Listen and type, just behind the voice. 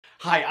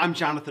Hi, I'm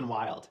Jonathan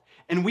Wild,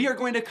 and we are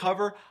going to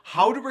cover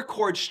how to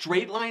record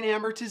straight-line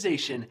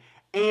amortization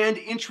and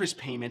interest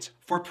payments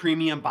for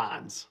premium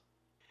bonds.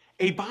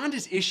 A bond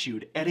is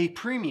issued at a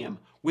premium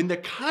when the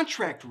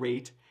contract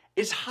rate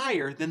is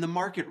higher than the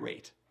market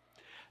rate.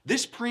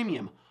 This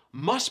premium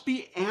must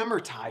be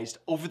amortized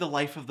over the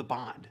life of the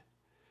bond.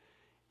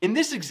 In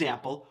this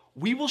example,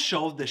 we will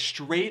show the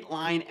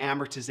straight-line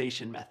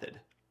amortization method.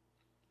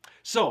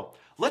 So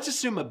let's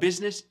assume a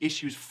business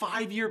issues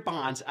 5-year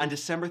bonds on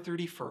December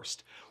 31st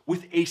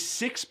with a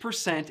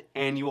 6%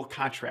 annual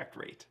contract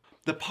rate.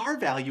 The par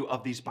value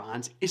of these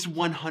bonds is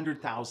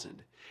 $100,000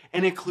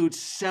 and includes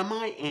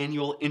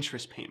semi-annual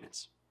interest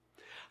payments.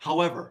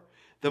 However,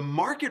 the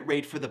market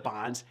rate for the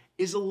bonds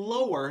is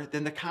lower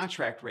than the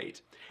contract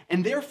rate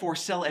and therefore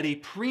sell at a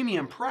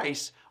premium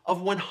price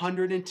of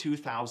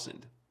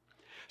 $102,000.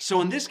 So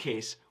in this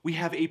case, we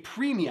have a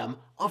premium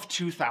of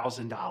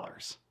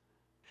 $2,000.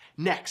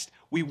 Next,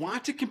 we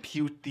want to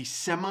compute the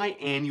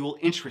semi-annual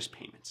interest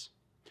payments.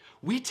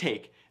 We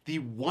take the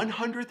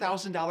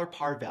 $100,000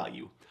 par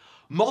value,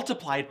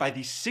 multiply it by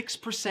the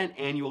 6%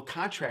 annual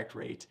contract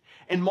rate,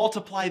 and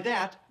multiply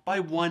that by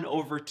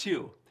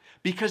 1/2,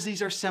 because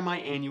these are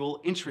semi-annual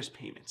interest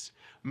payments,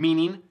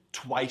 meaning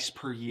twice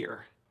per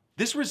year.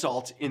 This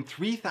results in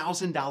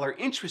 $3,000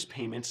 interest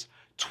payments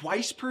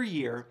twice per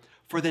year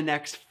for the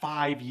next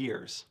 5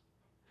 years.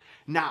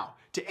 Now,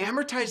 to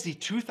amortize the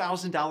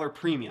 $2,000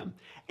 premium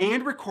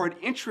and record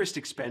interest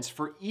expense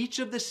for each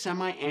of the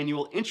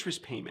semi-annual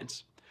interest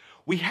payments,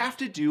 we have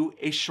to do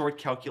a short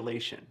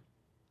calculation.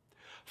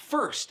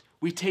 First,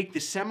 we take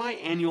the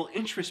semi-annual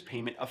interest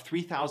payment of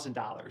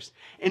 $3,000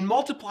 and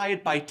multiply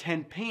it by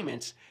 10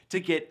 payments to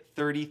get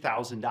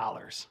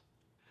 $30,000.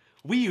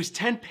 We use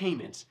 10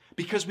 payments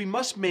because we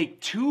must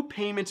make 2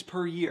 payments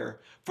per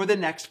year for the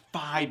next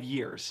 5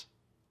 years.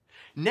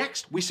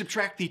 Next, we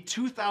subtract the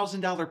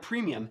 $2,000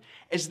 premium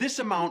as this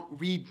amount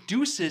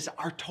reduces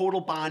our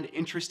total bond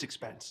interest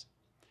expense.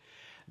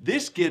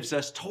 This gives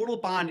us total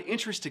bond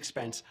interest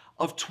expense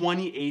of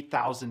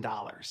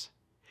 $28,000.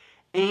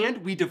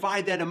 And we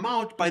divide that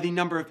amount by the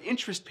number of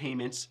interest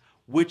payments,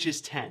 which is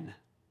 10.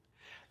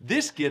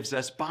 This gives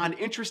us bond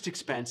interest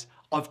expense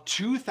of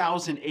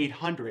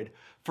 $2,800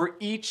 for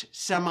each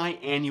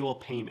semi-annual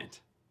payment.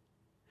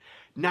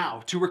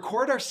 Now, to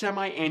record our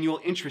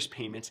semi-annual interest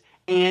payments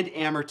and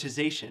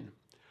amortization,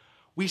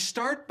 we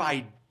start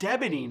by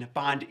debiting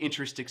bond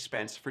interest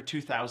expense for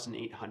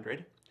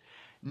 $2,800.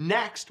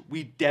 Next,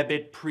 we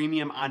debit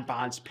premium on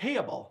bonds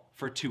payable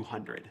for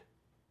 $200.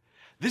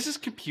 This is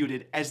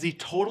computed as the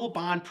total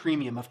bond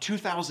premium of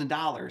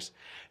 $2,000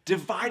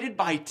 divided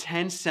by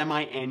 10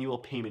 semi-annual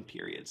payment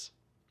periods.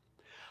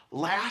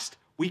 Last,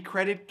 we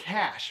credit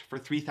cash for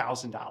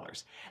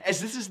 $3,000, as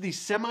this is the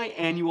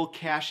semi-annual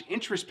cash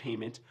interest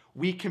payment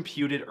we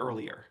computed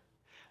earlier.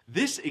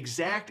 This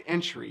exact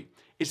entry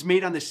is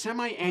made on the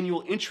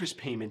semi-annual interest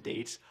payment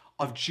dates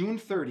of June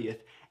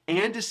 30th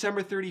and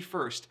December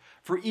 31st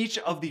for each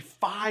of the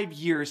 5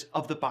 years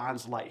of the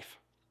bond's life.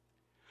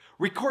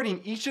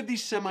 Recording each of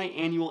these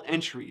semi-annual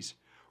entries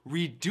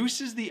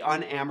reduces the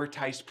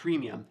unamortized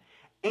premium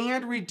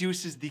and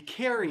reduces the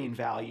carrying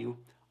value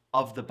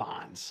of the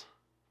bonds.